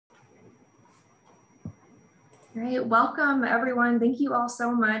All right, welcome everyone. Thank you all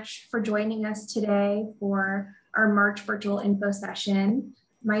so much for joining us today for our March virtual info session.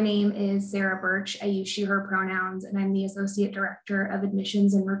 My name is Sarah Birch. I use she, her pronouns, and I'm the Associate Director of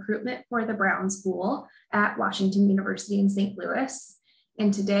Admissions and Recruitment for the Brown School at Washington University in St. Louis.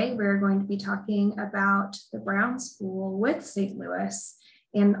 And today we're going to be talking about the Brown School with St. Louis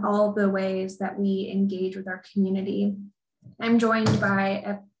and all the ways that we engage with our community. I'm joined by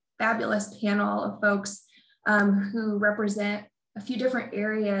a fabulous panel of folks who represent a few different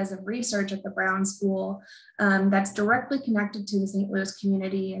areas of research at the Brown School that's directly connected to the St. Louis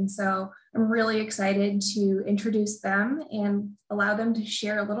community. And so I'm really excited to introduce them and allow them to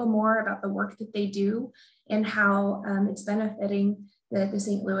share a little more about the work that they do and how it's benefiting the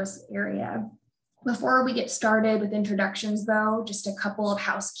St. Louis area. Before we get started with introductions though, just a couple of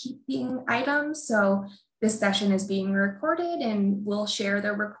housekeeping items. So this session is being recorded and we'll share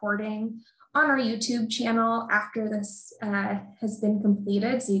the recording on our YouTube channel after this has been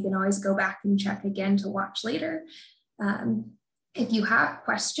completed. So you can always go back and check again to watch later. If you have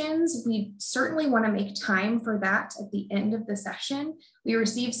questions, we certainly want to make time for that at the end of the session. We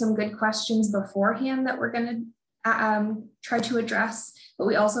received some good questions beforehand that we're going to try to address, but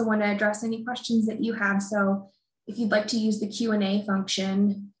we also want to address any questions that you have. So if you'd like to use the Q&A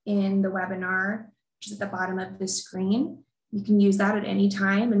function in the webinar, which is at the bottom of the screen, you can use that at any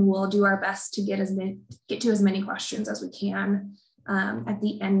time, and we'll do our best to get to as many questions as we can at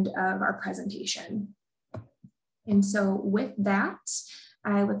the end of our presentation. And so with that,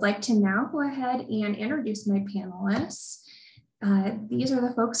 I would like to now go ahead and introduce my panelists. These are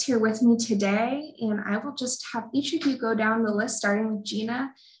the folks here with me today, and I will just have each of you go down the list, starting with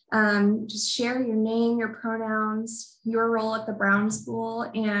Gina. Just share your name, your pronouns, your role at the Brown School,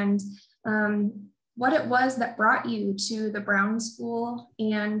 and what it was that brought you to the Brown School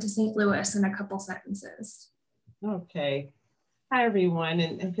and to St. Louis in a couple sentences. Okay. Hi, everyone,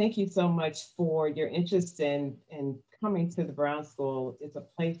 and thank you so much for your interest in coming to the Brown School. It's a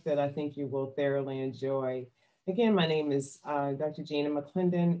place that I think you will thoroughly enjoy. Again, my name is Dr. Gina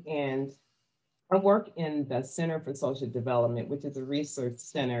McClendon, and I work in the Center for Social Development, which is a research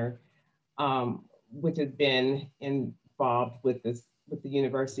center which has been involved with the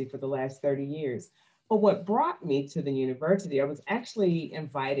university for the last 30 years. But what brought me to the university, I was actually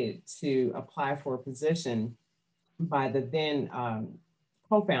invited to apply for a position by the then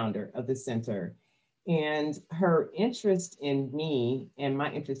co-founder of the center. And her interest in me and my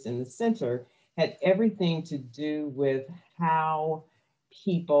interest in the center had everything to do with how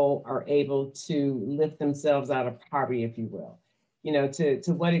people are able to lift themselves out of poverty, if you will. You know, to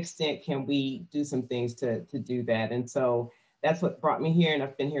what extent can we do some things to do that? And so that's what brought me here, and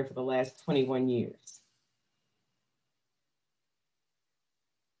I've been here for the last 21 years.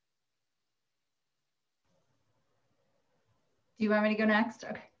 Do you want me to go next?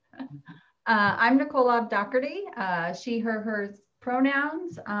 Okay. I'm Nicole Doherty, she, her, hers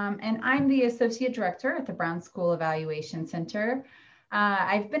pronouns, and I'm the Associate Director at the Brown School Evaluation Center.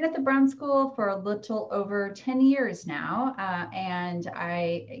 I've been at the Brown School for a little over 10 years now, and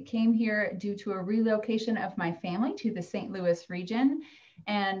I came here due to a relocation of my family to the St. Louis region,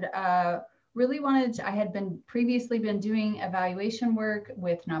 and really I had previously been doing evaluation work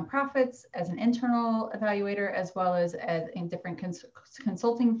with nonprofits as an internal evaluator, as well as in different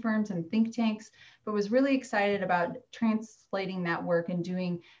consulting firms and think tanks, but was really excited about translating that work and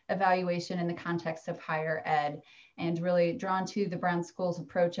doing evaluation in the context of higher ed, and really drawn to the Brown School's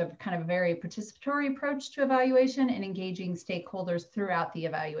approach of kind of a very participatory approach to evaluation and engaging stakeholders throughout the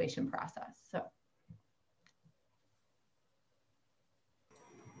evaluation process. So.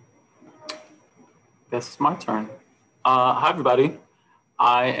 Guess it's my turn. Hi, everybody.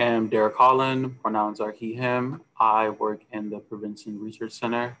 I am Derek Holland, pronouns are he, him. I work in the Prevention Research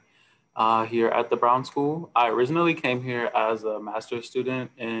Center here at the Brown School. I originally came here as a master's student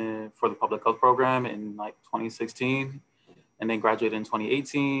for the public health program in like 2016, and then graduated in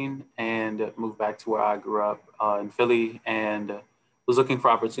 2018 and moved back to where I grew up in Philly, and was looking for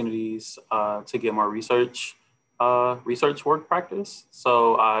opportunities to get more research work practice.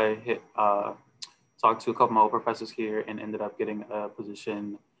 So I talked to a couple of my old professors here and ended up getting a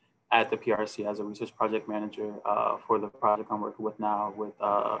position at the PRC as a research project manager for the project I'm working with now with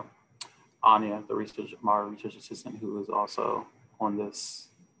Anya, the research assistant, who is also on this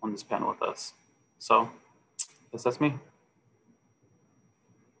panel with us. So I guess that's me.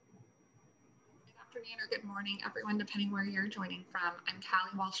 Good afternoon or good morning, everyone, depending where you're joining from. I'm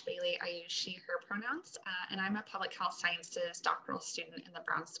Callie Walsh-Bailey. I use she, her pronouns, and I'm a public health sciences doctoral student in the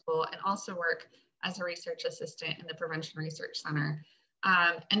Brown School and also work as a research assistant in the Prevention Research Center.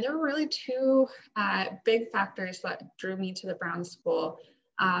 And there were really two big factors that drew me to the Brown School.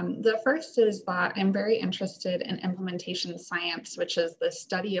 The first is that I'm very interested in implementation science, which is the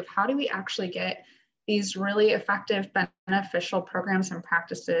study of how do we actually get these really effective, beneficial programs and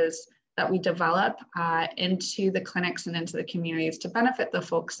practices that we develop into the clinics and into the communities to benefit the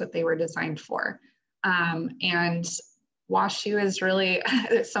folks that they were designed for. And WashU is really,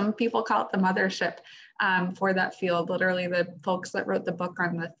 some people call it the mothership for that field. Literally the folks that wrote the book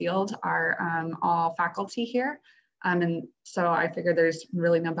on the field are all faculty here. And so I figured there's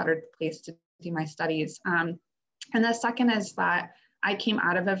really no better place to do my studies. And the second is that I came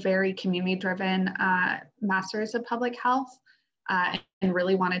out of a very community-driven master's of public health and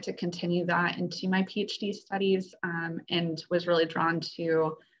really wanted to continue that into my PhD studies and was really drawn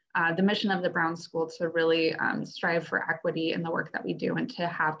to the mission of the Brown School to really strive for equity in the work that we do and to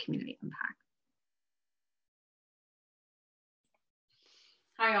have community impact.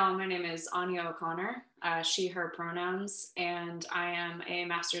 Hi all, my name is Anya O'Connor, she, her pronouns, and I am a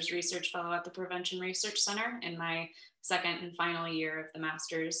master's research fellow at the Prevention Research Center in my second and final year of the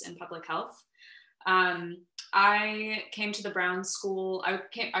master's in public health. I came to the Brown School,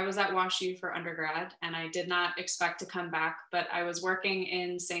 I was at WashU for undergrad and I did not expect to come back, but I was working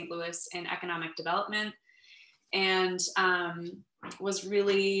in St. Louis in economic development and was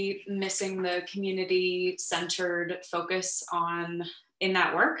really missing the community-centered focus in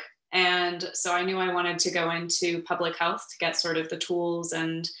that work. And so I knew I wanted to go into public health to get sort of the tools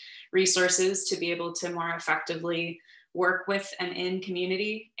and resources to be able to more effectively work with and in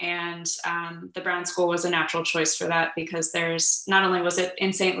community. And the Brown School was a natural choice for that because there's, not only was it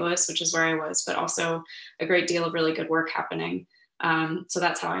in St. Louis, which is where I was, but also a great deal of really good work happening. So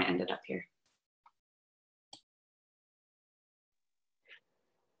that's how I ended up here.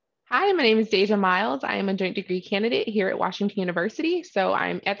 Hi, my name is Deja Miles. I am a joint degree candidate here at Washington University. So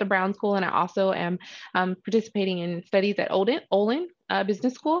I'm at the Brown School and I also am participating in studies at Olin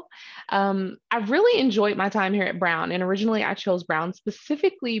Business School. I've really enjoyed my time here at Brown, and originally I chose Brown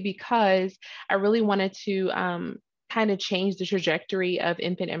specifically because I really wanted to kind of change the trajectory of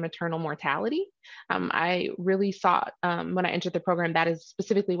infant and maternal mortality. I really saw when I entered the program, that is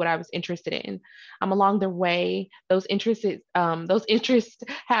specifically what I was interested in. Along the way, those interests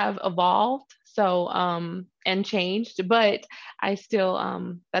have evolved and changed, but I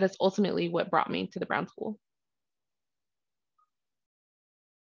still, that is ultimately what brought me to the Brown School.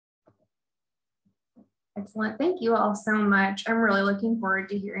 Excellent. Thank you all so much. I'm really looking forward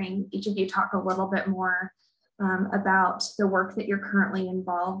to hearing each of you talk a little bit more about the work that you're currently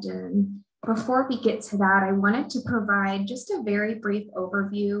involved in. Before we get to that, I wanted to provide just a very brief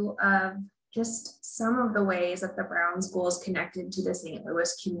overview of just some of the ways that the Brown School is connected to the St.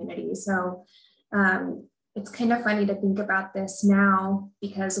 Louis community. So it's kind of funny to think about this now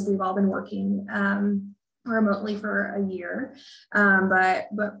because we've all been working remotely for a year,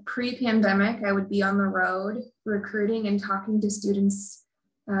 but pre-pandemic, I would be on the road recruiting and talking to students,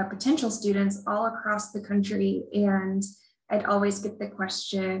 potential students all across the country. And I'd always get the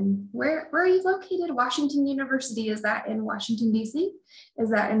question, where are you located? Washington University, is that in Washington, DC? Is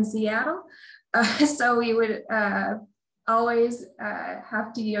that in Seattle? So we would always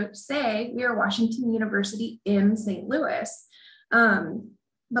have to say we are Washington University in St. Louis.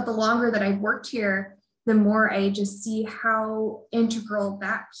 But the longer that I've worked here, the more I just see how integral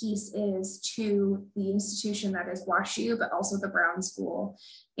that piece is to the institution that is WashU, but also the Brown School.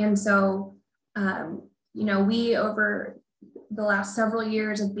 And so, we over the last several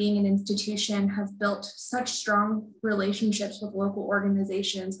years of being an institution have built such strong relationships with local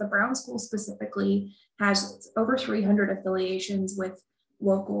organizations. The Brown School specifically has over 300 affiliations with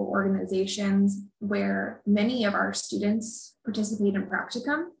local organizations where many of our students participate in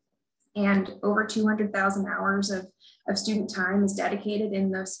practicum. And over 200,000 hours of student time is dedicated in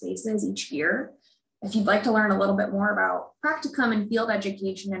those spaces each year. If you'd like to learn a little bit more about practicum and field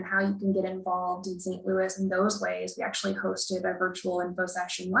education and how you can get involved in St. Louis in those ways, we actually hosted a virtual info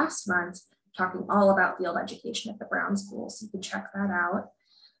session last month talking all about field education at the Brown School, so you can check that out.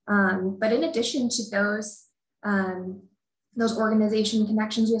 But in addition to those organization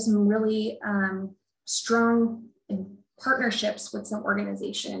connections, we have some really strong partnerships with some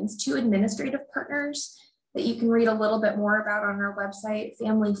organizations, 2 administrative partners that you can read a little bit more about on our website,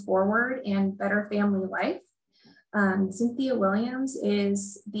 Family Forward and Better Family Life. Cynthia Williams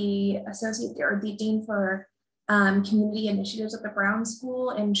is the associate or the dean for community initiatives at the Brown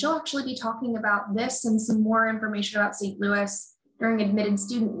School, and she'll actually be talking about this and some more information about St. Louis during Admitted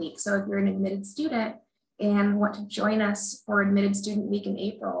Student Week. So if you're an admitted student and want to join us for Admitted Student Week in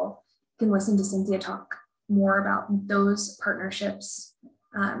April, you can listen to Cynthia talk more about those partnerships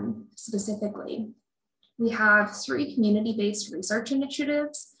specifically. We have 3 community-based research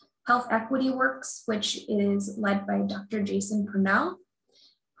initiatives: Health Equity Works, which is led by Dr. Jason Purnell;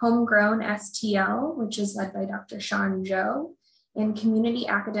 Homegrown STL, which is led by Dr. Sean Joe; and Community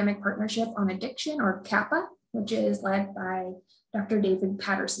Academic Partnership on Addiction, or CAPA, which is led by Dr. David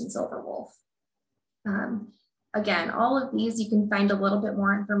Patterson Silverwolf. Again, all of these you can find a little bit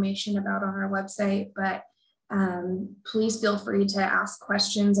more information about on our website, but please feel free to ask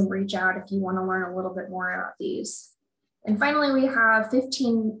questions and reach out if you want to learn a little bit more about these. And finally, we have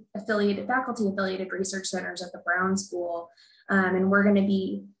 15 faculty-affiliated research centers at the Brown School. And we're going to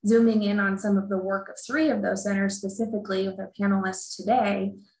be zooming in on some of the work of 3 of those centers specifically with our panelists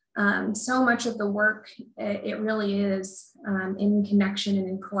today. So much of the work, it really is in connection and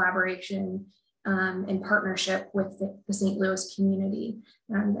in collaboration in partnership with the St. Louis community.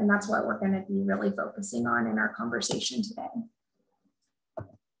 And that's what we're going to be really focusing on in our conversation today.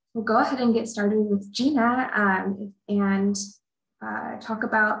 We'll go ahead and get started with Gina and talk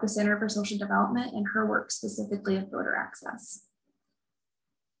about the Center for Social Development and her work specifically of voter access.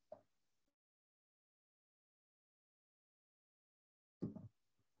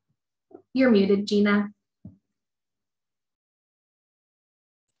 You're muted, Gina.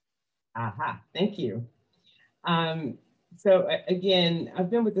 Aha, thank you. So again, I've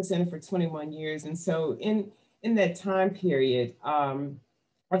been with the Center for 21 years. And so in that time period,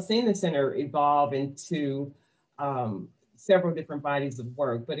 I've seen the center evolve into several different bodies of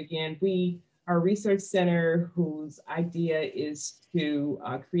work. But again, we are a research center whose idea is to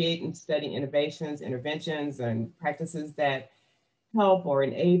create and study innovations, interventions, and practices that help or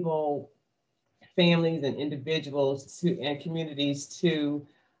enable families and individuals and communities to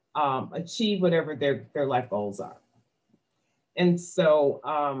achieve whatever their life goals are. And so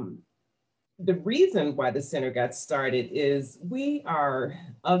the reason why the center got started is we are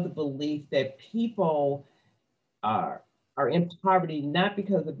of the belief that people are in poverty not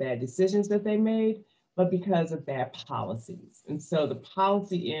because of bad decisions that they made, but because of bad policies. And so the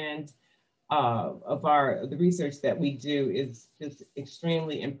policy end of the research that we do is just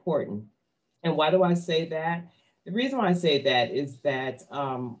extremely important. And why do I say that? The reason why I say that is that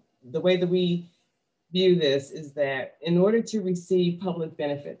the way that we view this is that in order to receive public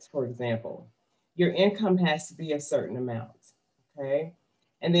benefits, for example, your income has to be a certain amount, okay?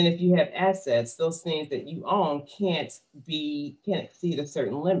 And then if you have assets, those things that you own can't exceed a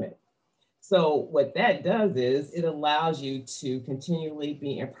certain limit. So what that does is it allows you to continually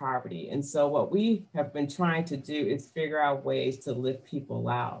be in poverty. And so what we have been trying to do is figure out ways to lift people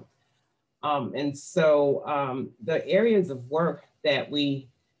out. And so the areas of work that we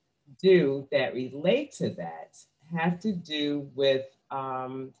do that relate to that have to do with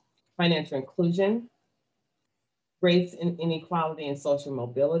financial inclusion, race and inequality and social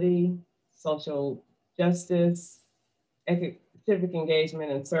mobility, social justice, civic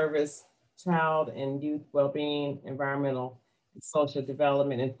engagement and service, child and youth well-being, environmental and social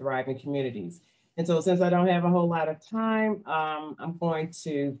development, and thriving communities. And so since I don't have a whole lot of time, I'm going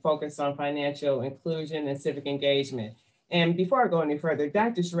to focus on financial inclusion and civic engagement. And before I go any further,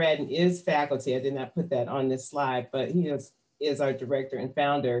 Dr. Schradden is faculty. I did not put that on this slide, but he is our director and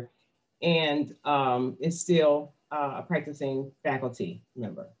founder, and is still a practicing faculty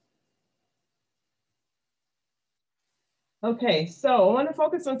member. Okay, so I want to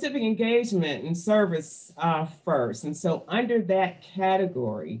focus on civic engagement and service first. And so under that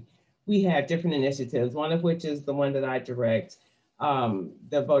category, we have different initiatives, one of which is the one that I direct,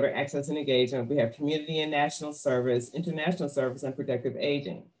 the voter access and engagement. We have community and national service, international service, and productive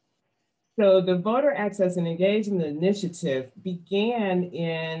aging. So the voter access and engagement initiative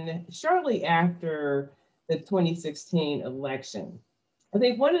began shortly after the 2016 election. I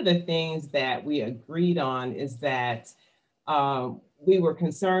think one of the things that we agreed on is that we were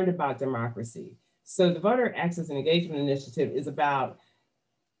concerned about democracy. So the voter access and engagement initiative is about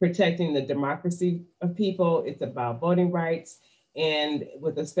protecting the democracy of people. It's about voting rights, and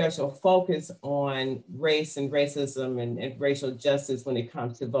with a special focus on race and racism and racial justice when it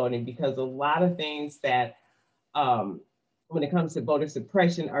comes to voting, because a lot of things that, when it comes to voter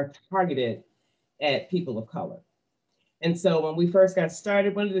suppression, are targeted at people of color. And so when we first got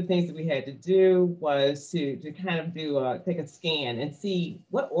started, one of the things that we had to do was to kind of take a scan and see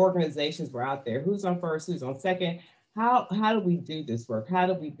what organizations were out there, who's on first, who's on second, how do we do this work? How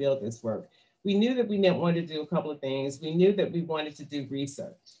do we build this work? We knew that we didn't want to do a couple of things. We knew that we wanted to do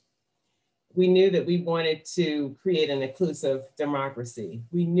research. We knew that we wanted to create an inclusive democracy.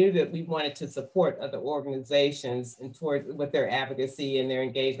 We knew that we wanted to support other organizations with their advocacy and their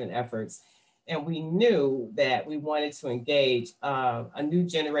engagement efforts. And we knew that we wanted to engage a new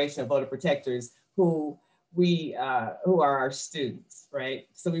generation of voter protectors who are our students, right?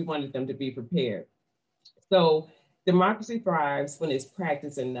 So we wanted them to be prepared. So democracy thrives when it's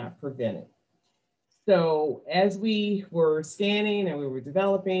practiced and not prevented. So as we were scanning and we were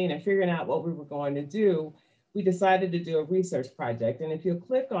developing and figuring out what we were going to do, we decided to do a research project. And if you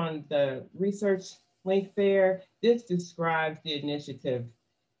click on the research link there, this describes the initiative,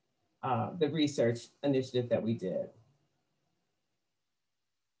 the research initiative that we did.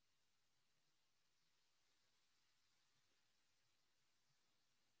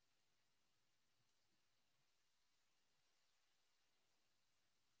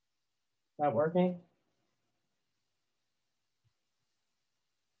 Is that working?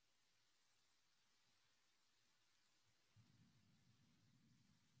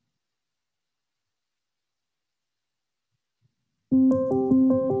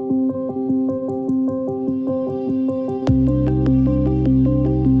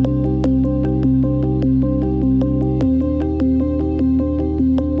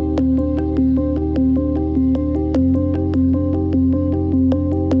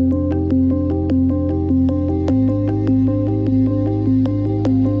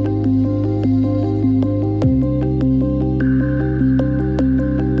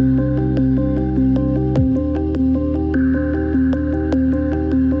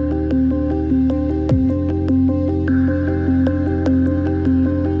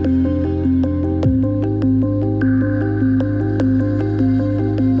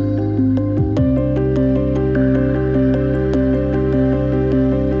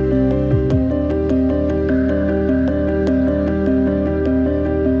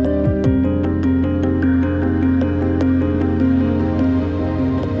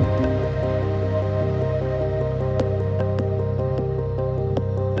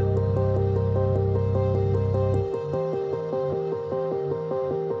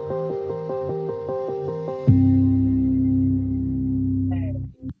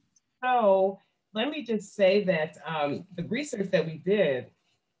 So let me just say that the research that we did,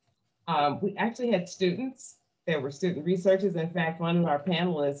 we actually had students. There were student researchers. In fact, one of our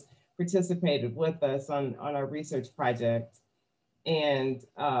panelists participated with us on our research project, and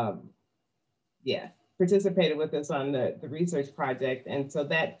participated with us on the research project. And so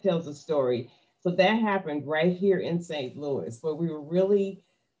that tells a story. So that happened right here in St. Louis, where we were really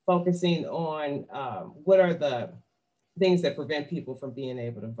focusing on what are the things that prevent people from being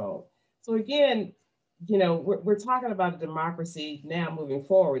able to vote. So again, you know, we're talking about a democracy now moving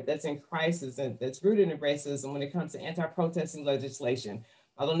forward that's in crisis and that's rooted in racism when it comes to anti-protesting legislation.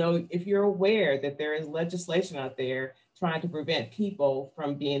 I don't know if you're aware that there is legislation out there trying to prevent people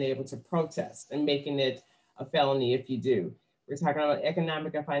from being able to protest and making it a felony if you do. We're talking about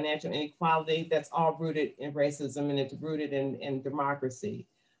economic and financial inequality that's all rooted in racism, and it's rooted in democracy.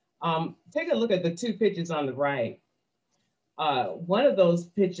 Take a look at the two pictures on the right. One of those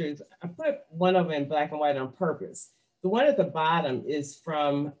pictures, I put one of them in black and white on purpose. The one at the bottom is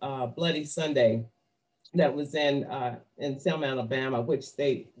from Bloody Sunday that was in Selma, Alabama, which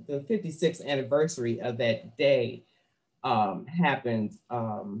the 56th anniversary of that day happened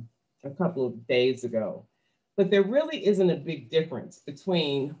a couple of days ago. But there really isn't a big difference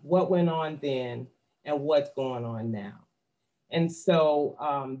between what went on then and what's going on now. And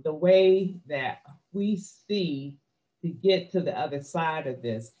so the way that we see to get to the other side of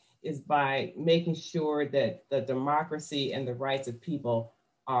this is by making sure that the democracy and the rights of people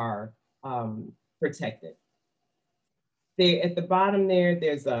are protected. There at the bottom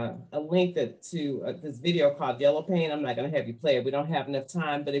there's a link to this video called Yellow Pain. I'm not gonna have you play it, we don't have enough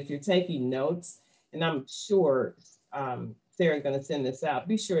time, but if you're taking notes, and I'm sure Sarah's gonna send this out,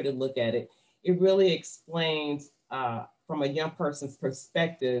 be sure to look at it. It really explains from a young person's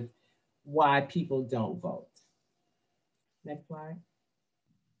perspective why people don't vote. Next slide.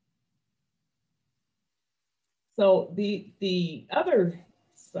 So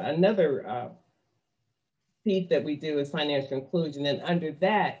another piece that we do is financial inclusion. And under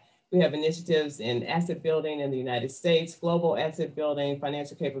that, we have initiatives in asset building in the United States, global asset building,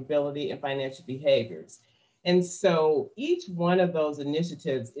 financial capability, and financial behaviors. And so each one of those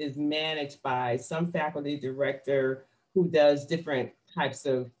initiatives is managed by some faculty director who does different types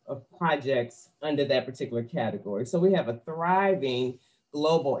of projects under that particular category. So we have a thriving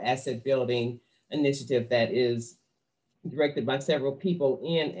global asset building initiative that is directed by several people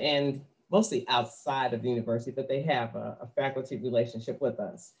in and mostly outside of the university, but they have a faculty relationship with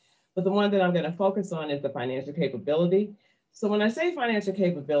us. But the one that I'm gonna focus on is the financial capability. So when I say financial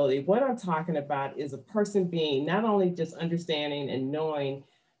capability, what I'm talking about is a person being not only just understanding and knowing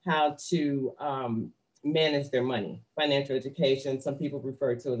how to manage their money, financial education. Some people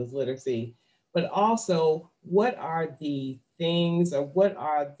refer to it as literacy, but also what are the things or what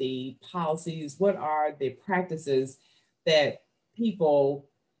are the policies, what are the practices that people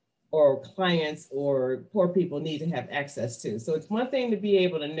or clients or poor people need to have access to. So it's one thing to be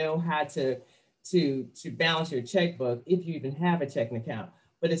able to know how to balance your checkbook if you even have a checking account,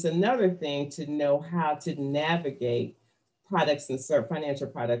 but it's another thing to know how to navigate products and financial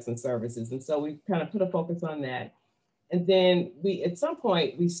products and services. And so we kind of put a focus on that. And then at some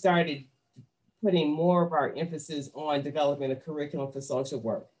point, we started putting more of our emphasis on developing a curriculum for social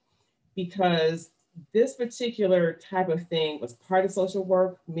work, because this particular type of thing was part of social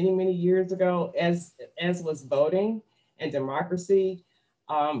work many, many years ago, as was voting and democracy.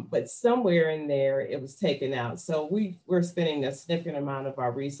 But somewhere in there, it was taken out. So we're spending a significant amount of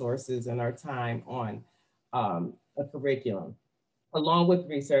our resources and our time on a curriculum, along with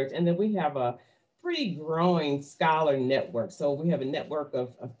research. And then we have a pretty growing scholar network. So we have a network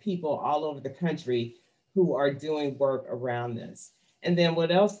of people all over the country who are doing work around this. And then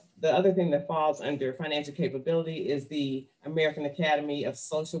what else? The other thing that falls under financial capability is the American Academy of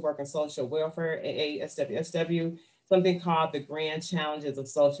Social Work and Social Welfare, AASWSW, something called the Grand Challenges of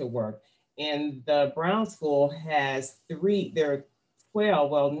Social Work. And the Brown School has there are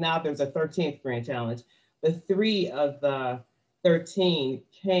 12, well, now there's a 13th Grand Challenge, but 3 of the 13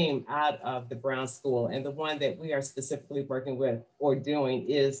 came out of the Brown School. And the one that we are specifically working with or doing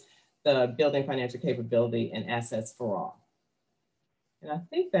is the Building Financial Capability and Assets for All. And I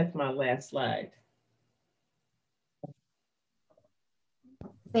think that's my last slide.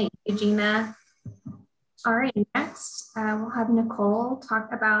 Thank you, Gina. All right, next we'll have Nicole talk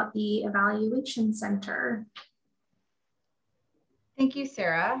about the Evaluation Center. Thank you,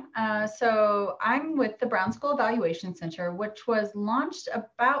 Sarah. So I'm with the Brown School Evaluation Center, which was launched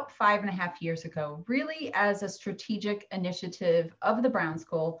about 5.5 years ago, really as a strategic initiative of the Brown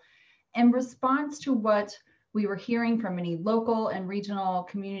School in response to what we were hearing from many local and regional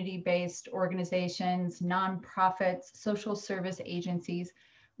community-based organizations, nonprofits, social service agencies,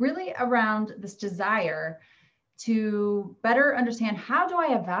 really around this desire to better understand, how do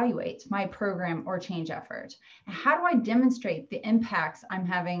I evaluate my program or change effort? And how do I demonstrate the impacts I'm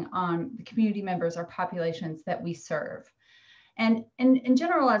having on the community members or populations that we serve? And in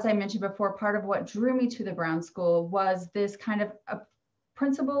general, as I mentioned before, part of what drew me to the Brown School was this kind of a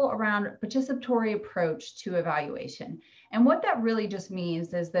principle around participatory approach to evaluation. And what that really just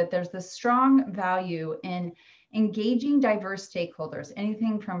means is that there's this strong value in engaging diverse stakeholders,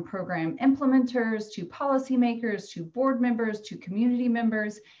 anything from program implementers to policymakers to board members to community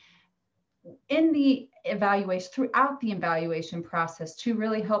members, in the evaluation, throughout the evaluation process, to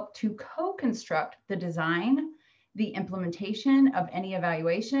really help to co-construct the design, the implementation of any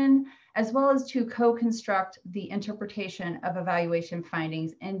evaluation, as well as to co-construct the interpretation of evaluation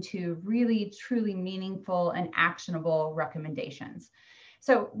findings into really truly meaningful and actionable recommendations.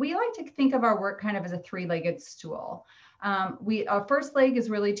 So we like to think of our work kind of as a 3-legged stool. Our first leg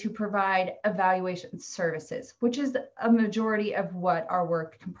is really to provide evaluation services, which is a majority of what our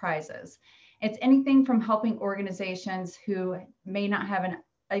work comprises. It's anything from helping organizations who may not have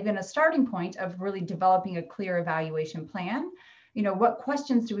even a starting point of really developing a clear evaluation plan. You know, what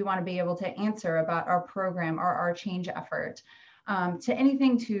questions do we want to be able to answer about our program or our change effort? To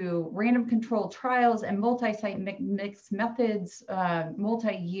anything to random controlled trials and multi-site mixed methods,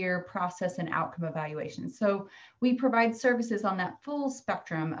 multi-year process and outcome evaluations. So we provide services on that full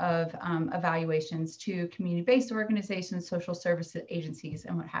spectrum of evaluations to community-based organizations, social service agencies,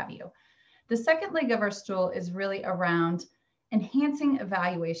 and what have you. The second leg of our stool is really around enhancing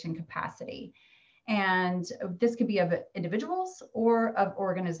evaluation capacity. And this could be of individuals or of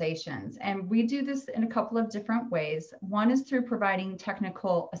organizations. And we do this in a couple of different ways. One is through providing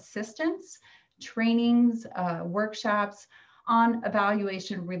technical assistance, trainings, workshops on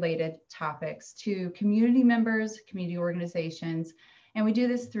evaluation related topics to community members, community organizations. And we do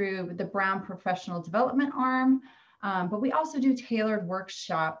this through the Brown Professional Development Arm, but we also do tailored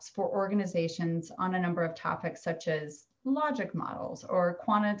workshops for organizations on a number of topics such as logic models or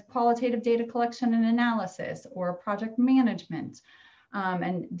qualitative data collection and analysis or project management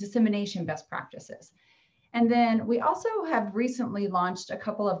and dissemination best practices. And then we also have recently launched a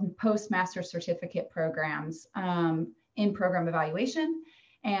couple of postmaster certificate programs in program evaluation,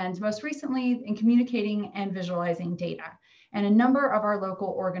 and most recently in communicating and visualizing data. And a number of our local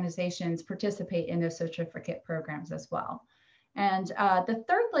organizations participate in those certificate programs as well. And the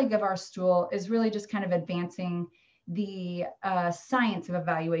third leg of our stool is really just kind of advancing the science of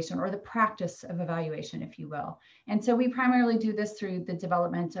evaluation, or the practice of evaluation, if you will. And so we primarily do this through the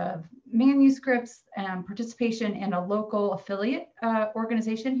development of manuscripts and participation in a local affiliate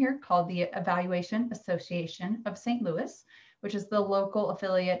organization here called the Evaluation Association of St. Louis, which is the local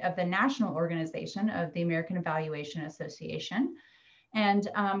affiliate of the national organization of the American Evaluation Association. And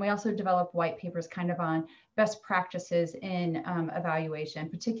we also develop white papers kind of on best practices in evaluation,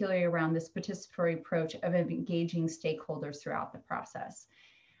 particularly around this participatory approach of engaging stakeholders throughout the process.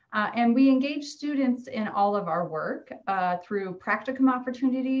 And we engage students in all of our work through practicum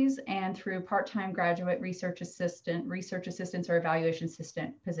opportunities and through part-time graduate research assistants, or evaluation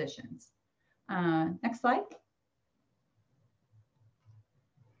assistant positions. Next slide.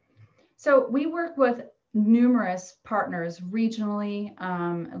 So we work with numerous partners regionally,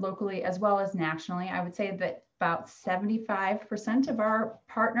 locally, as well as nationally. I would say that about 75% of our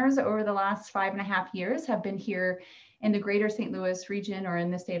partners over the last 5.5 years have been here in the greater St. Louis region or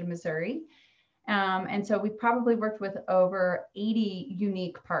in the state of Missouri. And so we've probably worked with over 80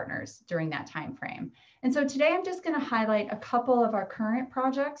 unique partners during that time frame. And so today I'm just going to highlight a couple of our current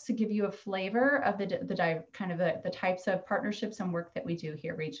projects to give you a flavor of the types of partnerships and work that we do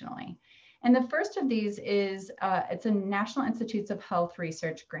here regionally. And the first of these is, it's a National Institutes of Health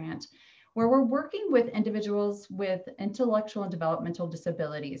research grant, where we're working with individuals with intellectual and developmental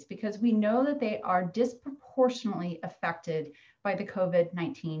disabilities, because we know that they are disproportionately affected by the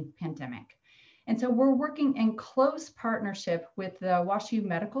COVID-19 pandemic. And so we're working in close partnership with the WashU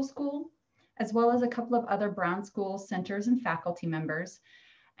Medical School, as well as a couple of other Brown School centers and faculty members,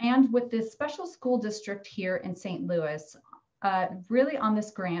 and with the special school district here in St. Louis, really on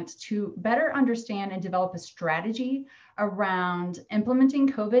this grant to better understand and develop a strategy around implementing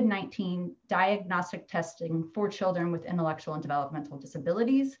COVID-19 diagnostic testing for children with intellectual and developmental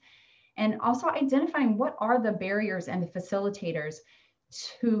disabilities, and also identifying what are the barriers and the facilitators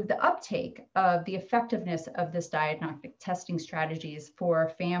to the uptake of the effectiveness of this diagnostic testing strategies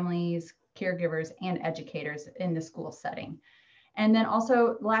for families, caregivers, and educators in the school setting. And then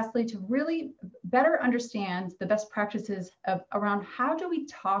also, lastly, to really better understand the best practices around how do we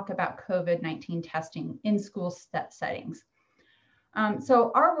talk about COVID-19 testing in school settings.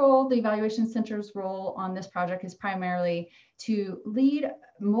 So our role, the Evaluation Center's role on this project, is primarily to lead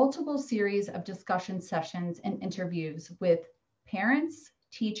multiple series of discussion sessions and interviews with parents,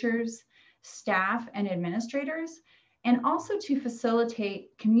 teachers, staff, and administrators, and also to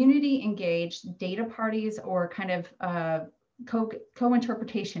facilitate community engaged data parties or kind of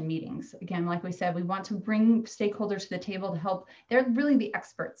co-interpretation meetings. Again, like we said, we want to bring stakeholders to the table to help. They're really the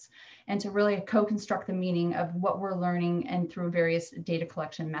experts, and to really co-construct the meaning of what we're learning and through various data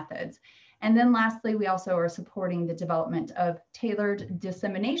collection methods. And then lastly, we also are supporting the development of tailored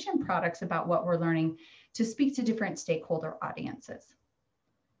dissemination products about what we're learning to speak to different stakeholder audiences.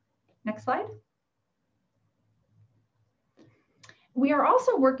 Next slide. We are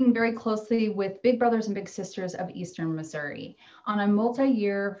also working very closely with Big Brothers and Big Sisters of Eastern Missouri on a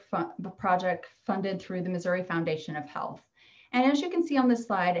multi-year project funded through the Missouri Foundation of Health. And as you can see on this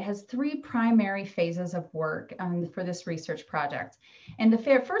slide, it has 3 primary phases of work for this research project. And the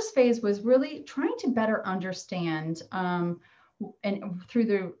first phase was really trying to better understand, and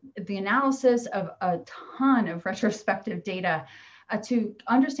through the analysis of a ton of retrospective data, to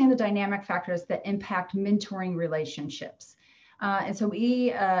understand the dynamic factors that impact mentoring relationships. And so we,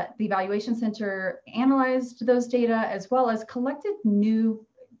 the Evaluation Center, analyzed those data as well as collected new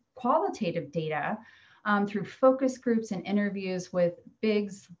qualitative data through focus groups and interviews with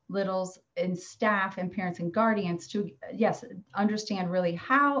bigs, littles, and staff and parents and guardians to, yes, understand really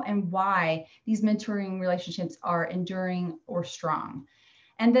how and why these mentoring relationships are enduring or strong.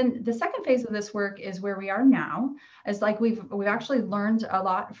 And then the second phase of this work is where we are now. It's like we've actually learned a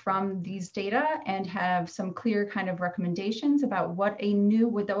lot from these data and have some clear kind of recommendations about what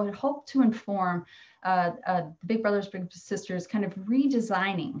that would help to inform Big Brothers Big Sisters kind of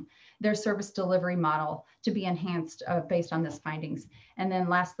redesigning their service delivery model to be enhanced based on these findings. And then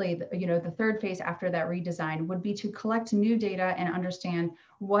lastly, the third phase after that redesign would be to collect new data and understand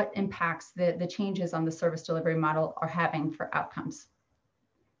what impacts the changes on the service delivery model are having for outcomes.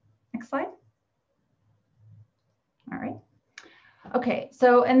 Next slide. All right. Okay,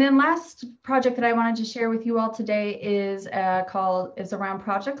 so and then last project that I wanted to share with you all today is around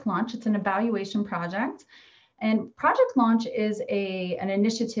Project Launch. It's an evaluation project, and Project Launch is an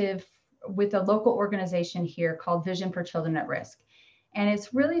initiative with a local organization here called Vision for Children at Risk, and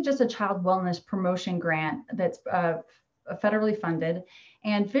it's really just a child wellness promotion grant that's federally funded.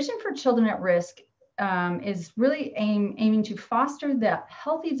 And Vision for Children at Risk is really aiming to foster the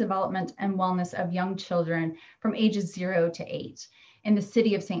healthy development and wellness of young children from ages 0 to 8 in the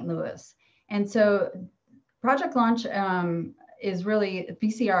city of St. Louis. And so Project Launch is really,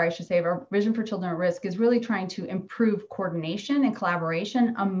 VCR, I should say, our Vision for Children at Risk, is really trying to improve coordination and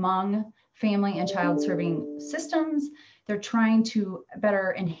collaboration among family and child serving systems. They're trying to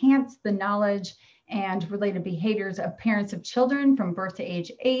better enhance the knowledge and related behaviors of parents of children from birth to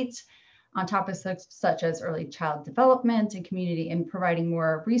age 8 on topics such as early child development and community, and providing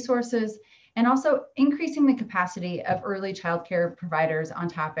more resources, and also increasing the capacity of early childcare providers on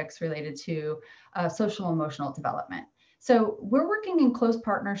topics related to social emotional development. So we're working in close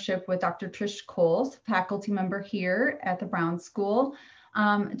partnership with Dr. Trish Coles, faculty member here at the Brown School,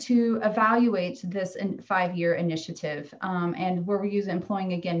 to evaluate this 5-year initiative, and where we're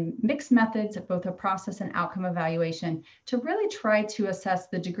employing, again, mixed methods of both a process and outcome evaluation to really try to assess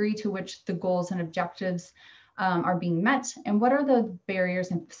the degree to which the goals and objectives are being met, and what are the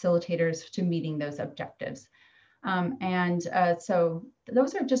barriers and facilitators to meeting those objectives. So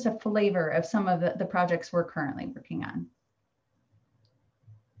those are just a flavor of some of the projects we're currently working on.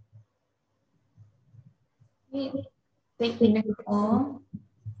 Thank you, Nicole.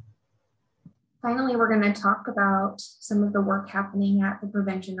 Finally, we're going to talk about some of the work happening at the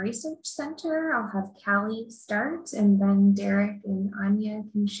Prevention Research Center. I'll have Callie start, and then Derek and Anya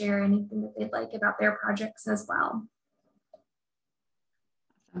can share anything that they'd like about their projects as well.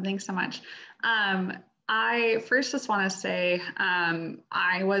 Thanks so much. I first just want to say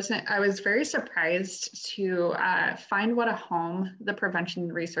I was very surprised to find what a home the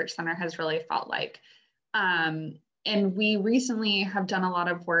Prevention Research Center has really felt like. And we recently have done a lot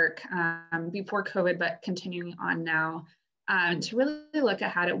of work before COVID, but continuing on now to really look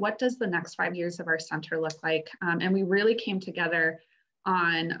ahead at what does the next 5 years of our center look like. And we really came together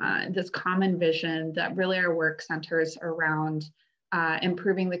on this common vision that really our work centers around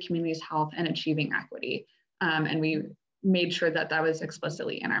improving the community's health and achieving equity. And we made sure that that was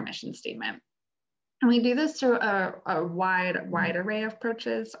explicitly in our mission statement. And we do this through a wide array of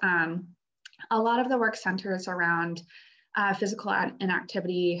approaches. A lot of the work centers around physical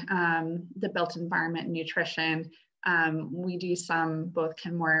inactivity, the built environment, and nutrition. We do some both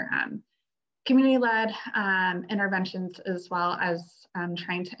more community-led interventions, as well as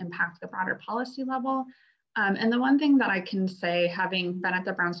trying to impact the broader policy level. And the one thing that I can say, having been at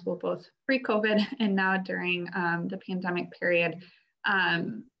the Brown School both pre-COVID and now during the pandemic period,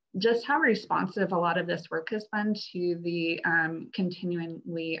 just how responsive a lot of this work has been to the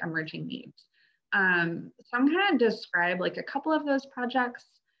continually emerging needs. So I'm going to describe like a couple of those projects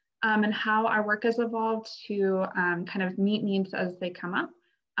and how our work has evolved to kind of meet needs as they come up.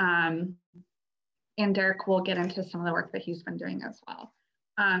 And Derek will get into some of the work that he's been doing as well.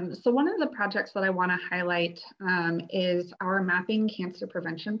 So one of the projects that I want to highlight is our Mapping Cancer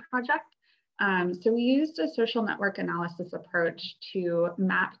Prevention project. So we used a social network analysis approach to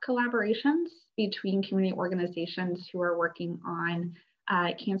map collaborations between community organizations who are working on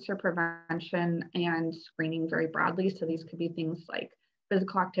cancer prevention and screening very broadly. So these could be things like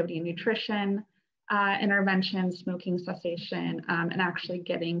physical activity and nutrition, intervention, smoking cessation, and actually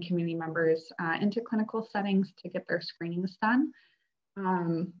getting community members into clinical settings to get their screenings done.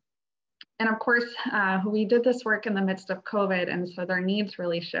 And of course, we did this work in the midst of COVID, and so their needs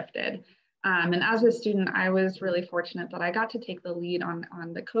really shifted. And as a student, I was really fortunate that I got to take the lead on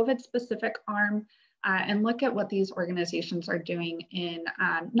the COVID specific arm and look at what these organizations are doing in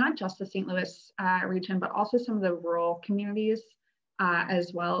not just the St. Louis region, but also some of the rural communities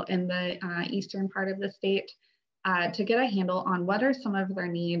as well in the eastern part of the state to get a handle on what are some of their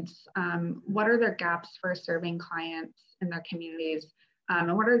needs, what are their gaps for serving clients in their communities,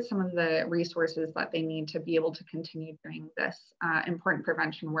 and what are some of the resources that they need to be able to continue doing this important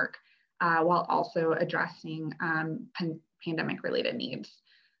prevention work while also addressing pandemic related needs.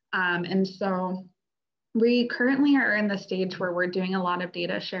 And so we currently are in the stage where we're doing a lot of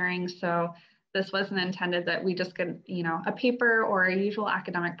data sharing. So this wasn't intended that we just get, a paper or a usual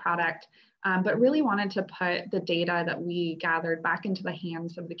academic product, but really wanted to put the data that we gathered back into the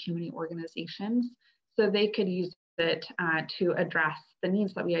hands of the community organizations so they could use it to address the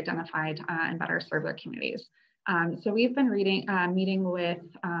needs that we identified and better serve their communities. So we've been meeting with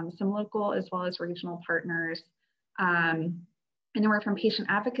some local as well as regional partners, anywhere from patient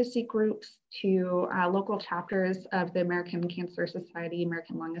advocacy groups to local chapters of the American Cancer Society,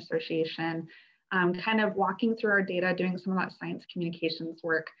 American Lung Association, kind of walking through our data, doing some of that science communications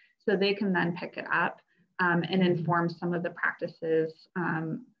work so they can then pick it up and inform some of the practices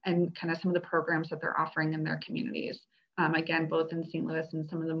and kind of some of the programs that they're offering in their communities. again, both in St. Louis and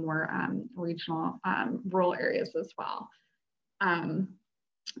some of the more regional rural areas as well. And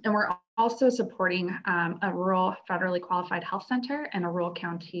we're also supporting a rural federally qualified health center and a rural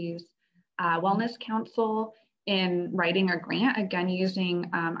counties wellness council in writing a grant, again, using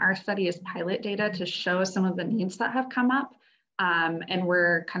our study as pilot data to show some of the needs that have come up. And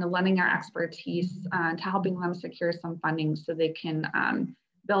we're kind of lending our expertise to helping them secure some funding so they can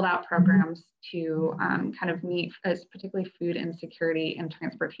build out programs to kind of meet as particularly food insecurity and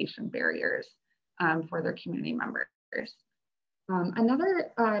transportation barriers for their community members.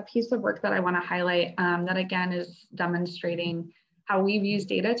 Another piece of work that I want to highlight that again is demonstrating how we've used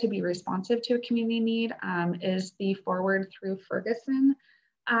data to be responsive to a community need is the Forward Through Ferguson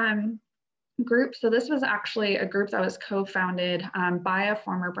group. So this was actually a group that was co-founded by a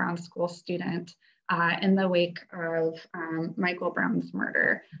former Brown School student in the wake of Michael Brown's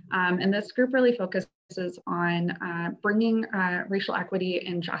murder. And this group really focuses on bringing racial equity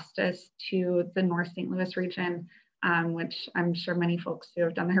and justice to the North St. Louis region, which I'm sure many folks who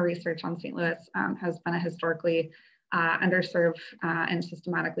have done their research on St. Louis has been a historically underserved and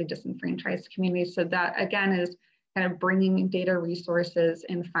systematically disenfranchised community. So that again is kind of bringing data resources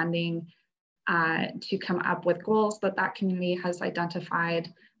and funding to come up with goals that that community has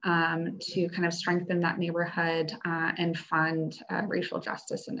identified to kind of strengthen that neighborhood and fund racial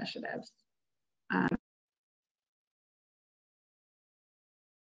justice initiatives.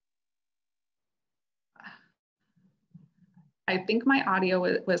 I think my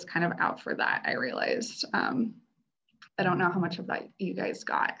audio was kind of out for that, I realized. I don't know how much of that you guys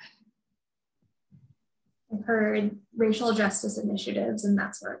got. I've heard racial justice initiatives, and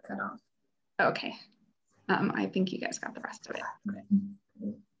that's where it cut off. Okay. I think you guys got the rest of it. Okay.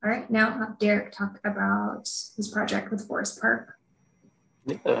 All right, now I'll have Derek talk about his project with Forest Park.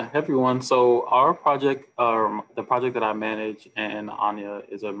 Yeah, everyone. So our project, the project that I manage, and Anya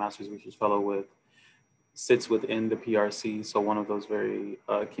is a master's research fellow with, sits within the PRC. So one of those very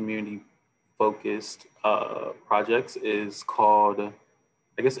community focused projects is called,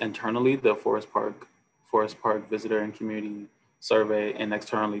 I guess internally, the Forest Park Visitor and Community Survey, and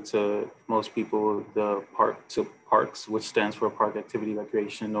externally to most people, the Parks, which stands for Park Activity,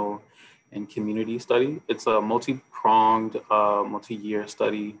 Recreational, and Community Study. It's a multi-pronged, multi-year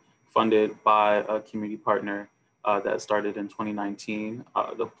study funded by a community partner that started in 2019.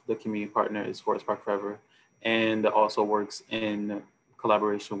 The community partner is Forest Park Forever, and also works in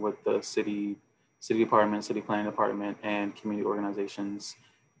collaboration with the city department, city planning department, and community organizations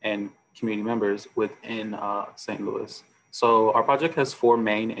and community members within St. Louis. So our project has 4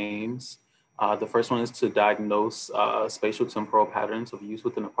 main aims. The first one is to diagnose spatial temporal patterns of use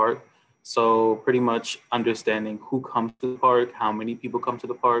within the park. So pretty much understanding who comes to the park, how many people come to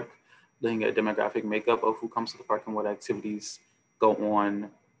the park, looking at demographic makeup of who comes to the park and what activities go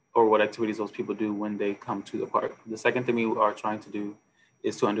on, or what activities those people do when they come to the park. The second thing we are trying to do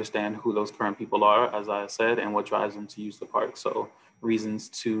is to understand who those current people are, as I said, and what drives them to use the park. So reasons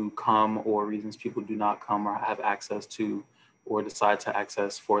to come or reasons people do not come or have access to or decide to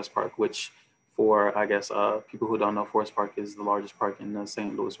access Forest Park, which for, I guess, people who don't know, Forest Park is the largest park in the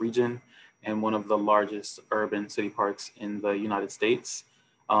St. Louis region and one of the largest urban city parks in the United States.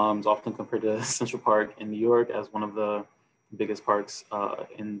 It's often compared to Central Park in New York as one of the biggest parks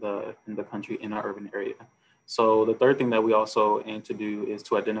in the country in our urban area. So the third thing that we also aim to do is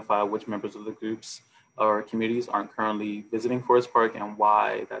to identify which members of the groups or communities aren't currently visiting Forest Park and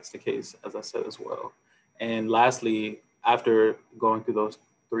why that's the case, as I said as well. And lastly, after going through those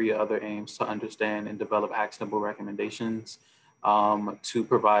 3 other aims, to understand and develop actionable recommendations to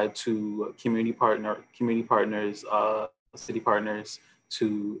provide to community partners, city partners,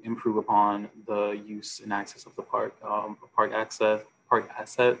 to improve upon the use and access of the park, park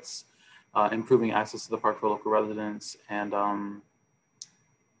assets, improving access to the park for local residents, and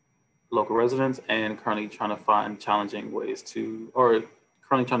currently trying to find challenging ways to, or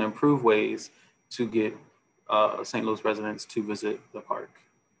currently trying to improve ways to get St. Louis residents to visit the park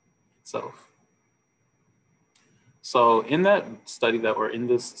itself. So in this study that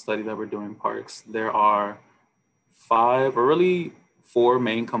we're doing parks, there are 5, or really 4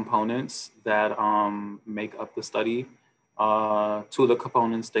 main components that make up the study. 2 of the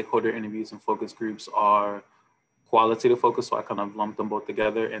components, stakeholder interviews and focus groups, are qualitative focus, so I kind of lumped them both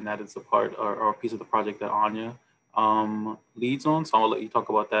together, and that is a part or a piece of the project that Anya leads on. So I'll let you talk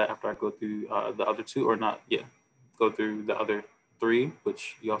about that after I go through the other 2, or not, yeah, go through the other 3,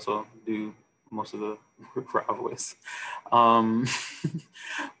 which you also do most of the work with.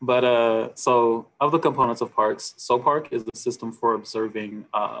 So of the components of parks, SOPARK is the system for observing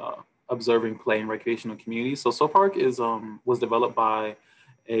observing play in recreational communities. So Park is was developed by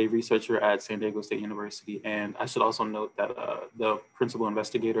a researcher at San Diego State University. And I should also note that the principal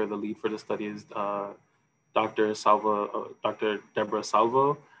investigator, the lead for the study is Dr. Deborah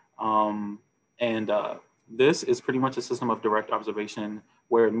Salvo. This is pretty much a system of direct observation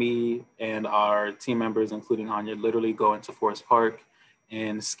where me and our team members, including Anya, literally go into Forest Park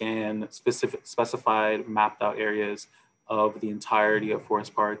and scan specified mapped out areas of the entirety of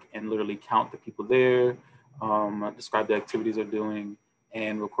Forest Park and literally count the people there, describe the activities they're doing,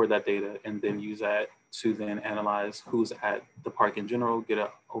 and record that data, and then use that to then analyze who's at the park in general, get an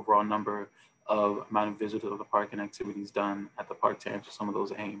overall number of amount of visitors of the park and activities done at the park to answer some of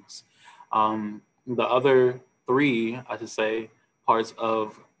those aims. The other three, I should say, parts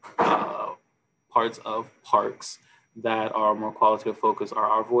of parks that are more qualitative focus are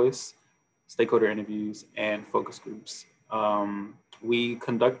Our Voice, stakeholder interviews, and focus groups. We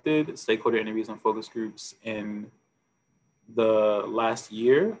conducted stakeholder interviews and focus groups in the last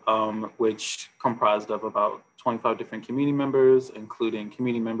year, which comprised of about 25 different community members, including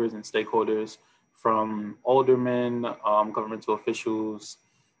community members and stakeholders from aldermen, governmental officials,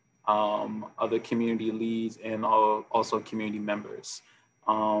 other community leads, and also community members.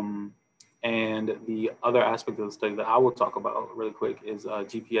 And the other aspect of the study that I will talk about really quick is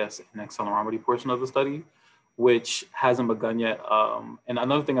GPS and accelerometry portion of the study, which hasn't begun yet. And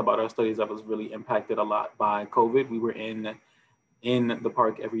another thing about our study is that was really impacted a lot by COVID. We were in the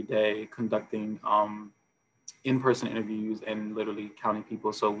park every day conducting in-person interviews and literally counting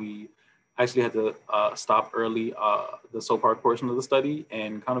people. So we actually had to stop early the SoPark portion of the study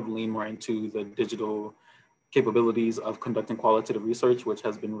and kind of lean more into the digital capabilities of conducting qualitative research, which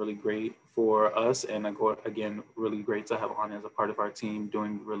has been really great for us. And again, really great to have Anya as a part of our team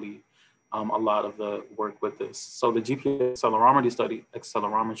doing really a lot of the work with this. So the GPS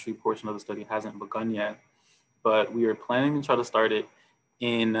accelerometry portion of the study hasn't begun yet, but we are planning to try to start it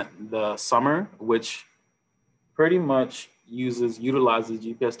in the summer, which pretty much utilizes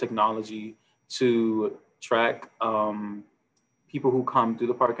GPS technology to track people who come through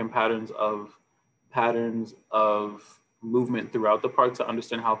the park and patterns of movement throughout the park to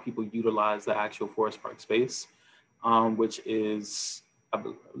understand how people utilize the actual Forest Park space, which is, I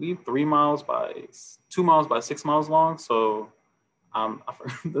believe, 2 miles by 6 miles long. So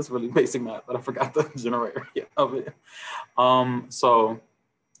that's really basic math, but I forgot the general area of it. So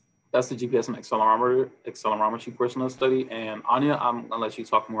that's the GPS and accelerometry portion of the study. And Anya, I'm gonna let you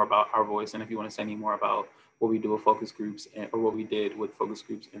talk more about Our Voice, and if you want to say any more about what we do with focus groups or what we did with focus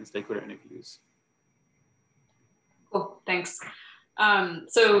groups and stakeholder interviews. Cool, thanks.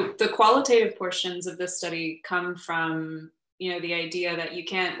 So the qualitative portions of this study come from, the idea that we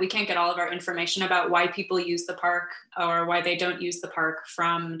can't get all of our information about why people use the park or why they don't use the park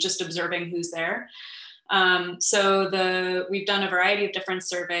from just observing who's there. So we've done a variety of different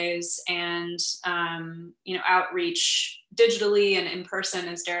surveys and, outreach digitally and in person,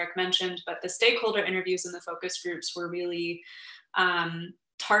 as Derek mentioned, but the stakeholder interviews and the focus groups were really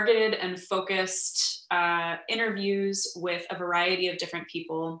targeted and focused interviews with a variety of different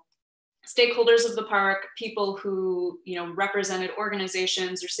people, stakeholders of the park, people who, represented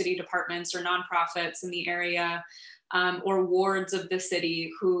organizations or city departments or nonprofits in the area, or wards of the city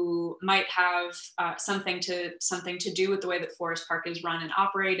who might have something to do with the way that Forest Park is run and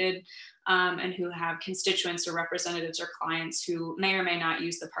operated, and who have constituents or representatives or clients who may or may not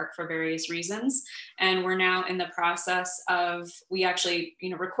use the park for various reasons. And we're now in the process of, we actually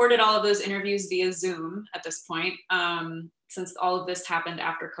recorded all of those interviews via Zoom at this point, since all of this happened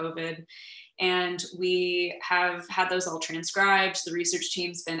after COVID. And we have had those all transcribed. The research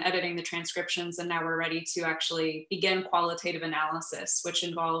team's been editing the transcriptions, and now we're ready to actually begin qualitative analysis, which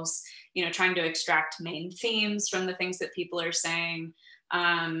involves, trying to extract main themes from the things that people are saying,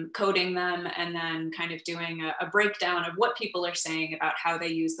 coding them, and then kind of doing a breakdown of what people are saying about how they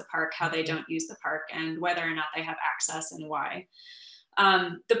use the park, how they don't use the park, and whether or not they have access and why.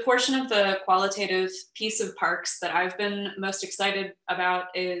 The portion of the qualitative piece of parks that I've been most excited about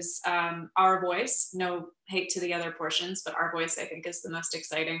is Our Voice. No hate to the other portions, but Our Voice I think is the most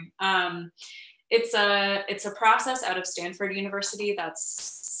exciting. It's a process out of Stanford University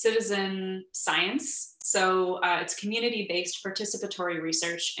that's citizen science. So it's community-based participatory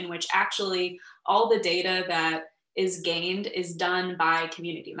research in which actually all the data that is gained is done by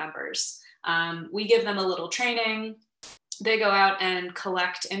community members. We give them a little training. They go out and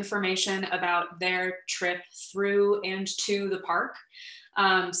collect information about their trip through and to the park.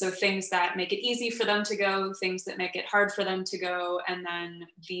 So things that make it easy for them to go, things that make it hard for them to go, and then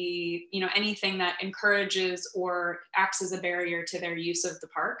anything that encourages or acts as a barrier to their use of the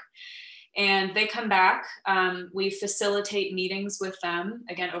park. And they come back, we facilitate meetings with them,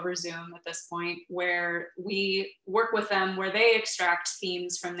 again, over Zoom at this point, where we work with them, where they extract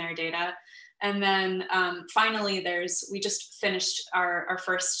themes from their data. And then finally, we just finished our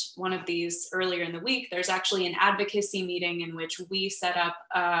first one of these earlier in the week. There's actually an advocacy meeting in which we set up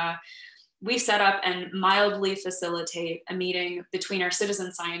and mildly facilitate a meeting between our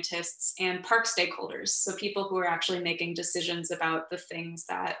citizen scientists and park stakeholders. So people who are actually making decisions about the things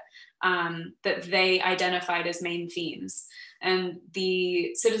that they identified as main themes. And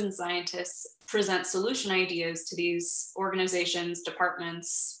the citizen scientists present solution ideas to these organizations,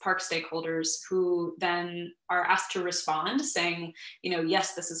 departments, park stakeholders, who then are asked to respond saying,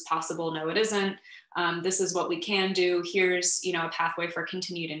 yes, this is possible. No, it isn't. This is what we can do. Here's, a pathway for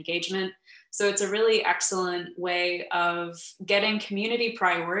continued engagement. So it's a really excellent way of getting community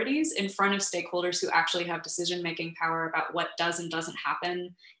priorities in front of stakeholders who actually have decision-making power about what does and doesn't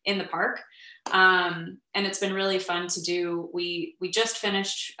happen in the park. And it's been really fun to do. We just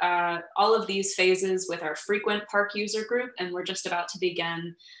finished all of these phases with our frequent park user group, and we're just about to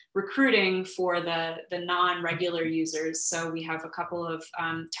begin recruiting for the non-regular users. So we have a couple of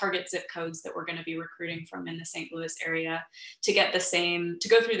target zip codes that we're going to be recruiting from in the St. Louis area to go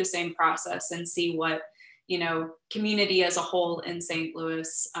through the same process and see what, community as a whole in St.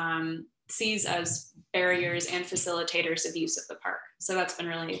 Louis sees as barriers and facilitators of use of the park. So that's been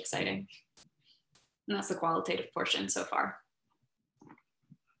really exciting. And that's the qualitative portion so far.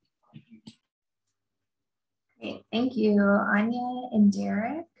 Great, thank you, Anya and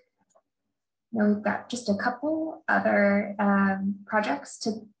Derek. Now we've got just a couple other projects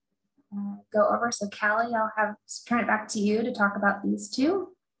to go over. So Callie, I'll turn it back to you to talk about these two.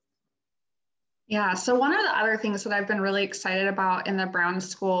 Yeah, so one of the other things that I've been really excited about in the Brown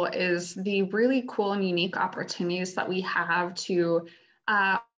School is the really cool and unique opportunities that we have to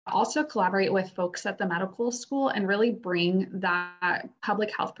also collaborate with folks at the medical school and really bring that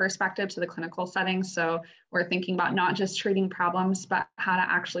public health perspective to the clinical setting. So we're thinking about not just treating problems, but how to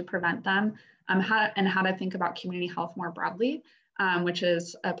actually prevent them, how to think about community health more broadly, which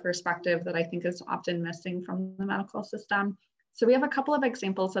is a perspective that I think is often missing from the medical system. So we have a couple of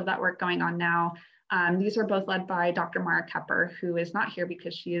examples of that work going on now. These are both led by Dr. Mara Kepper, who is not here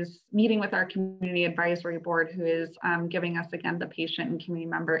because she is meeting with our community advisory board, who is giving us, again, the patient and community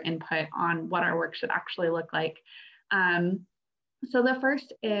member input on what our work should actually look like. So the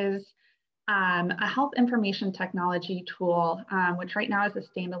first is a health information technology tool, which right now is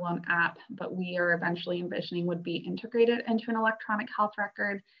a standalone app, but we are eventually envisioning would be integrated into an electronic health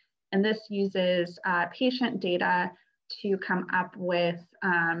record. And this uses patient data to come up with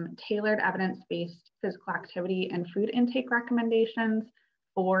tailored evidence-based physical activity and food intake recommendations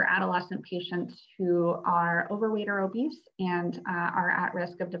for adolescent patients who are overweight or obese and are at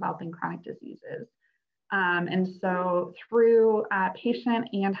risk of developing chronic diseases. And so through patient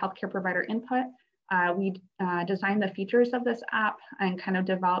and healthcare provider input, we designed the features of this app and kind of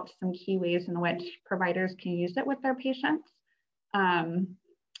developed some key ways in which providers can use it with their patients.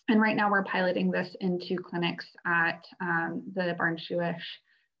 And right now we're piloting this into clinics at the Barnes-Jewish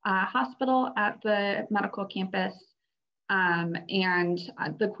Hospital at the medical campus. And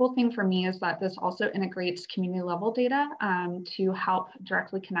the cool thing for me is that this also integrates community level data to help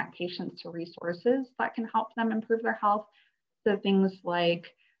directly connect patients to resources that can help them improve their health. So things like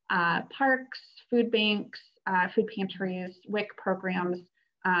parks, food banks, food pantries, WIC programs,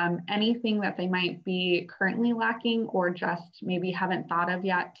 anything that they might be currently lacking or just maybe haven't thought of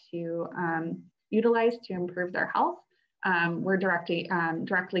yet to utilize to improve their health. We're directly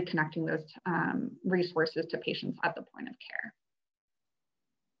connecting those resources to patients at the point of care.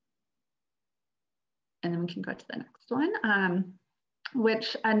 And then we can go to the next one,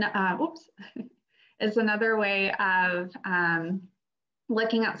 which is another way of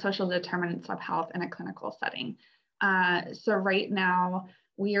looking at social determinants of health in a clinical setting. So right now,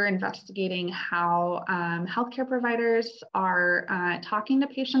 we are investigating how healthcare providers are talking to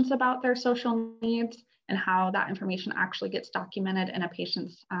patients about their social needs and how that information actually gets documented in a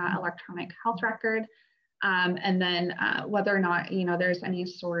patient's electronic health record. And then whether or not there's any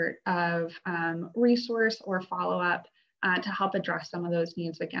sort of resource or follow-up to help address some of those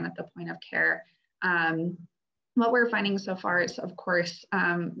needs again at the point of care. What we're finding so far is, of course,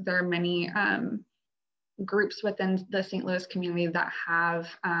 there are many groups within the St. Louis community that have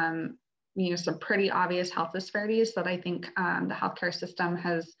some pretty obvious health disparities that I think the healthcare system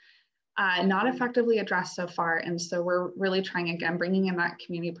has not effectively addressed so far. And so we're really trying, again, bringing in that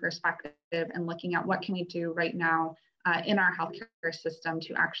community perspective and looking at what can we do right now in our healthcare system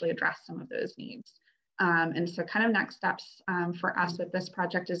to actually address some of those needs. And so kind of next steps for us with this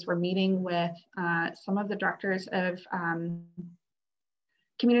project is we're meeting with some of the directors of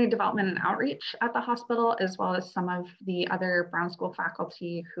community development and outreach at the hospital, as well as some of the other Brown School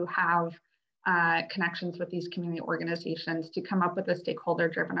faculty who have connections with these community organizations to come up with a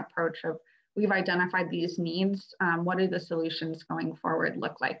stakeholder-driven approach of, we've identified these needs, what do the solutions going forward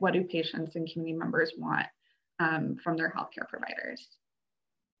look like? What do patients and community members want from their healthcare providers?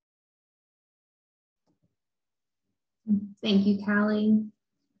 Thank you, Callie.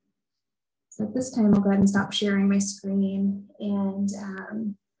 So at this time, I'll go ahead and stop sharing my screen.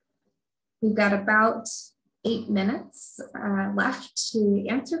 And we've got about 8 minutes left to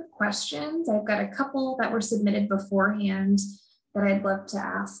answer questions. I've got a couple that were submitted beforehand that I'd love to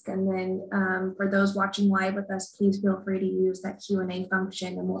ask. And then for those watching live with us, please feel free to use that Q&A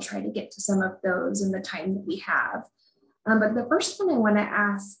function, and we'll try to get to some of those in the time that we have. But the first one I want to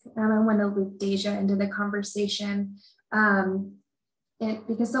ask, I want to loop Deja into the conversation,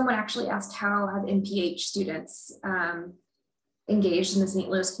 because someone actually asked, how have MPH students engaged in the St.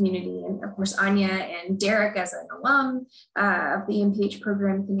 Louis community? And of course, Anya and Derek, as an alum of the MPH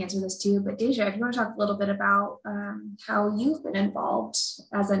program, can answer this too. But Deja, if you want to talk a little bit about how you've been involved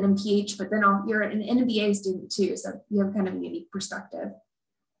as an MPH, but then you're an MBA student too, so you have kind of a unique perspective.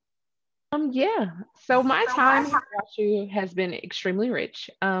 Yeah, so my time at WashU has been extremely rich.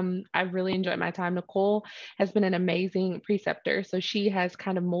 I've really enjoyed my time. Nicole has been an amazing preceptor. So she has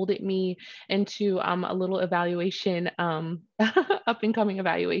kind of molded me into a little evaluation, up and coming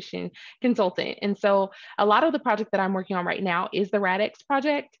evaluation consultant. And so a lot of the project that I'm working on right now is the RADx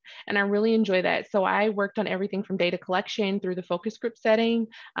project, and I really enjoy that. So I worked on everything from data collection through the focus group setting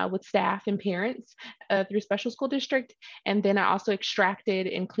with staff and parents through special school district. And then I also extracted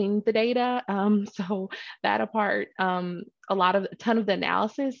and cleaned the data. So that apart, a ton of the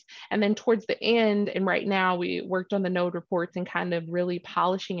analysis. And then towards the end, and right now, we worked on the node reports and kind of really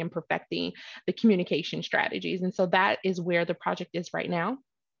polishing and perfecting the communication strategies. And so that is where the project is right now.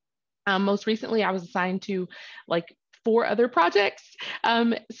 Most recently, I was assigned to like 4 other projects.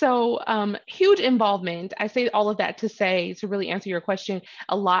 Huge involvement. I say all of that to say, to really answer your question,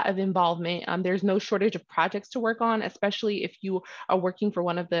 a lot of involvement. There's no shortage of projects to work on, especially if you are working for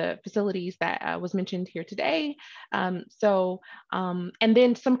one of the facilities that was mentioned here today. And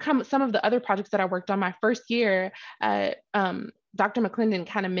then some of the other projects that I worked on my first year, Dr. McClendon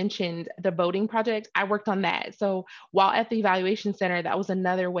kind of mentioned the boating project. I worked on that. So while at the evaluation center, that was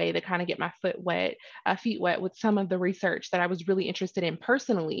another way to kind of get my feet wet with some of the research that I was really interested in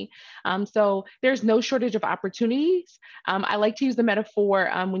personally. So there's no shortage of opportunities. I like to use the metaphor,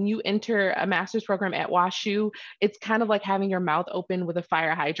 when you enter a master's program at WashU, it's kind of like having your mouth open with a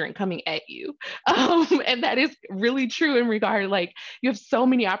fire hydrant coming at you. And that is really true in regard, like you have so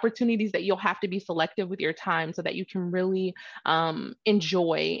many opportunities that you'll have to be selective with your time so that you can really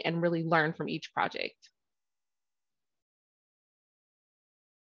enjoy and really learn from each project.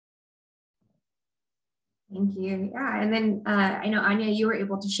 Thank you. Yeah, and then I know, Anya, you were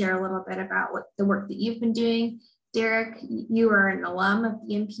able to share a little bit about what the work that you've been doing. Derek, you are an alum of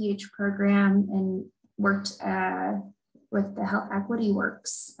the MPH program and worked with the Health Equity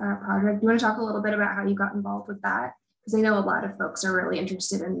Works project. Do you want to talk a little bit about how you got involved with that? Because I know a lot of folks are really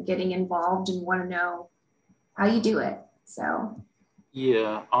interested in getting involved and want to know how you do it. So,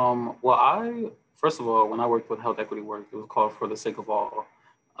 yeah. Well, first of all, when I worked with Health Equity Work, it was called For the Sake of All.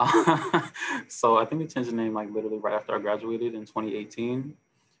 So I think we changed the name like literally right after I graduated in 2018.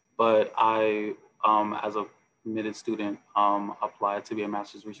 But I, as a admitted student, applied to be a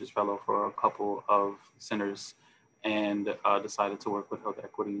Master's Research Fellow for a couple of centers, and decided to work with Health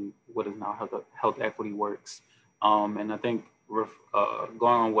Equity, what is now Health Equity Works. And I think going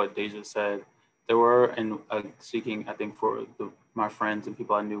on what Deja said, there were, and speaking, I think for my friends and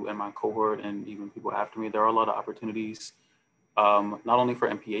people I knew in my cohort and even people after me, there are a lot of opportunities, not only for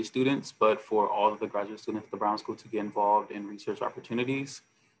MPH students, but for all of the graduate students at the Brown School to get involved in research opportunities.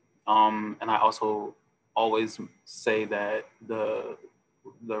 And I also always say that the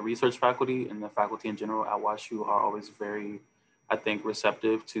research faculty and the faculty in general at WashU are always very, I think,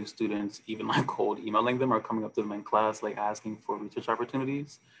 receptive to students, even like cold emailing them or coming up to them in class, like asking for research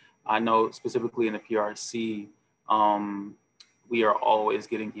opportunities. I know specifically in the PRC, we are always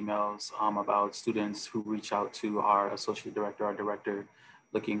getting emails about students who reach out to our associate director, our director,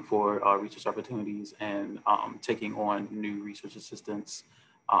 looking for research opportunities and taking on new research assistants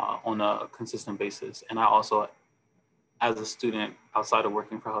on a consistent basis. And I also as a student, outside of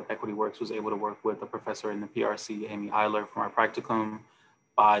working for Health Equity Works, was able to work with a professor in the PRC, Amy Eiler, from our practicum.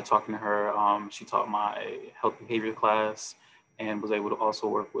 By talking to her, she taught my health behavior class, and was able to also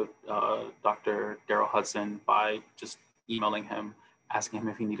work with Dr. Daryl Hudson by just emailing him, asking him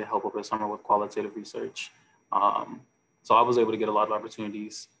if he needed help over the summer with qualitative research. So I was able to get a lot of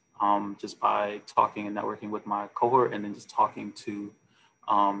opportunities just by talking and networking with my cohort, and then just talking to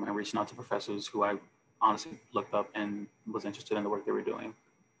and reaching out to professors who I honestly looked up and was interested in the work they were doing.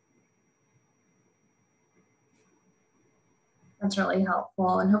 That's really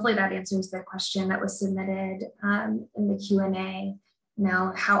helpful. And hopefully that answers the question that was submitted in the Q&A.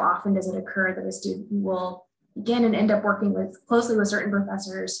 Now, how often does it occur that a student will begin and end up working closely with certain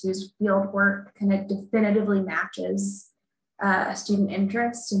professors whose field work kind of definitively matches a student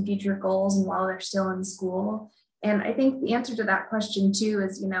interest and future goals and while they're still in school? And I think the answer to that question too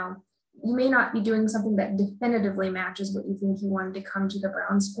is, you may not be doing something that definitively matches what you think you wanted to come to the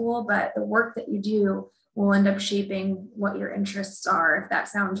Brown School, but the work that you do will end up shaping what your interests are, if that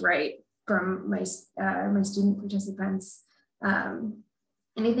sounds right from my student participants.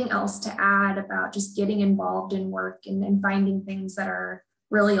 Anything else to add about just getting involved in work and finding things that are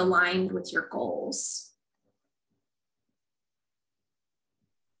really aligned with your goals?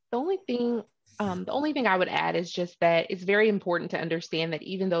 The only thing I would add is just that it's very important to understand that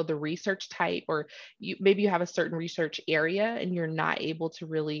even though the research type, or maybe you have a certain research area and you're not able to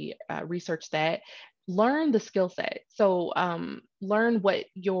really research that, learn the skill set. So learn what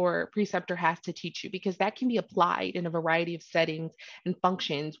your preceptor has to teach you, because that can be applied in a variety of settings and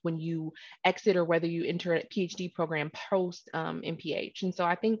functions when you exit or whether you enter a PhD program post MPH. And so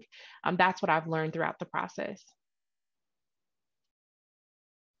I think that's what I've learned throughout the process.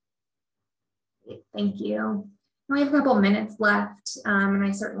 Thank you. We have a couple minutes left, and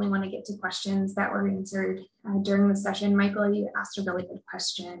I certainly want to get to questions that were answered during the session. Michael, you asked a really good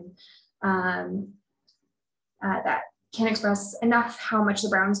question that can't express enough how much the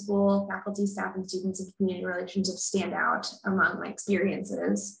Brown School faculty, staff, and students and community relationships stand out among my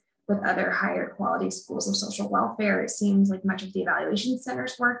experiences with other higher quality schools of social welfare. It seems like much of the evaluation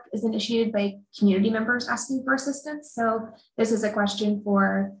center's work is initiated by community members asking for assistance. So this is a question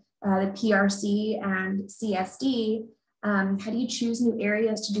for the PRC and CSD. How do you choose new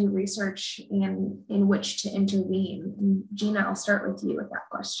areas to do research and in which to intervene? And Gina, I'll start with you with that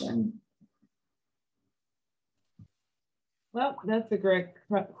question. Well, that's a great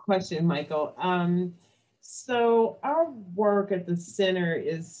question, Michael. So our work at the center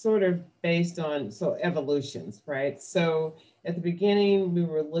is sort of based on evolutions, right? So at the beginning, we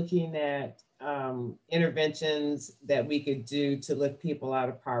were looking at interventions that we could do to lift people out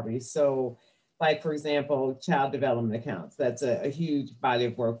of poverty. So like, for example, child development accounts, that's a huge body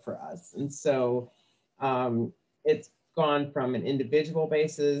of work for us. And so it's gone from an individual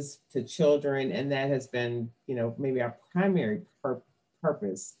basis to children, and that has been, maybe our primary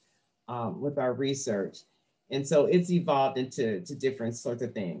purpose with our research. And so it's evolved into different sorts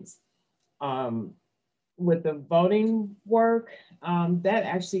of things. With the voting work, that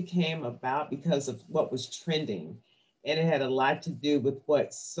actually came about because of what was trending, and it had a lot to do with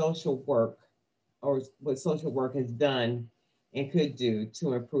what social work has done and could do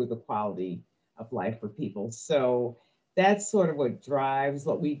to improve the quality of life for people. So that's sort of what drives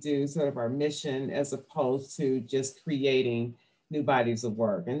what we do, sort of our mission, as opposed to just creating new bodies of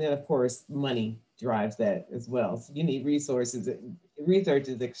work. And then of course, money drives that as well. So you need resources. Research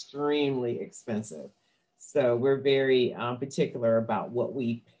is extremely expensive. So we're very particular about what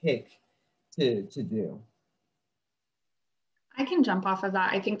we pick to do. I can jump off of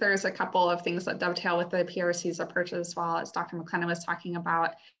that. I think there's a couple of things that dovetail with the PRC's approach as well. As Dr. McLennan was talking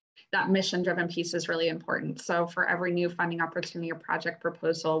about, that mission-driven piece is really important. So for every new funding opportunity or project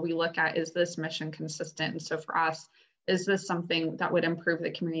proposal, we look at, is this mission consistent? And so for us, is this something that would improve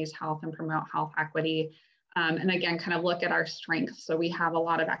the community's health and promote health equity? And again, kind of look at our strengths. So we have a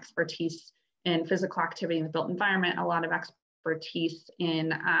lot of expertise in physical activity in the built environment, a lot of expertise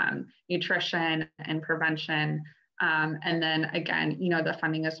in nutrition and prevention. And then again, the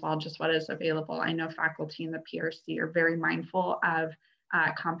funding as well, just what is available. I know faculty in the PRC are very mindful of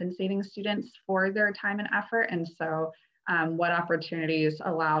compensating students for their time and effort. And so what opportunities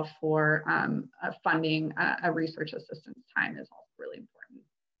allow for funding a research assistant's time is also really important.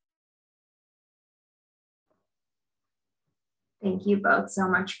 Thank you both so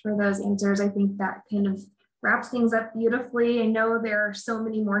much for those answers. I think that kind of wraps things up beautifully. I know there are so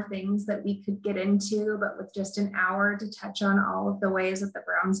many more things that we could get into, but with just an hour to touch on all of the ways that the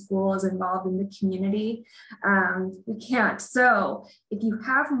Brown School is involved in the community, we can't. So if you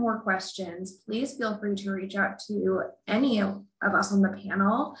have more questions, please feel free to reach out to any of us on the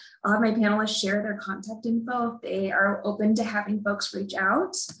panel. I'll have my panelists share their contact info if they are open to having folks reach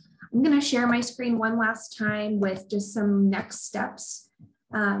out. I'm going to share my screen one last time with just some next steps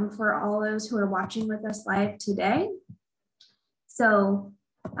for all those who are watching with us live today. So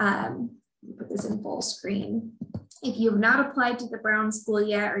put this in full screen. If you have not applied to the Brown School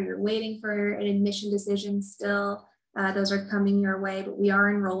yet, or you're waiting for an admission decision still, those are coming your way, but we are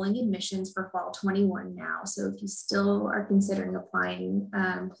enrolling admissions for fall 21 now. So if you still are considering applying,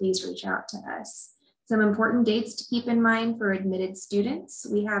 please reach out to us. Some important dates to keep in mind for admitted students.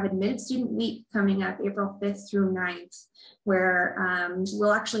 We have Admitted Student Week coming up April 5th through 9th, where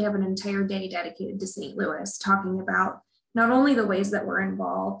we'll actually have an entire day dedicated to St. Louis, talking about not only the ways that we're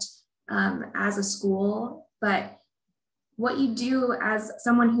involved as a school, but what you do as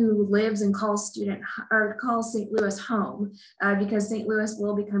someone who lives and calls St. Louis home, because St. Louis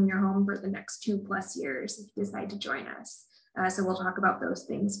will become your home for the next 2+ years if you decide to join us. So we'll talk about those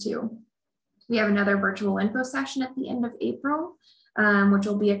things too. We have another virtual info session at the end of April, which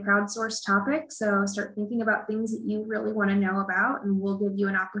will be a crowdsourced topic. So start thinking about things that you really want to know about, and we'll give you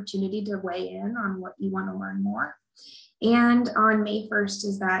an opportunity to weigh in on what you want to learn more. And on May 1st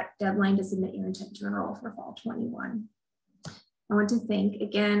is that deadline to submit your intent to enroll for fall 21. I want to thank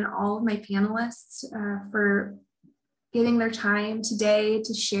again all of my panelists for giving their time today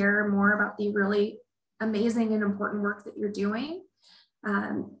to share more about the really amazing and important work that you're doing.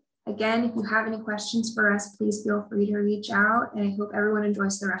 Again, if you have any questions for us, please feel free to reach out, and I hope everyone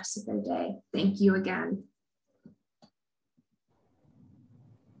enjoys the rest of their day. Thank you again.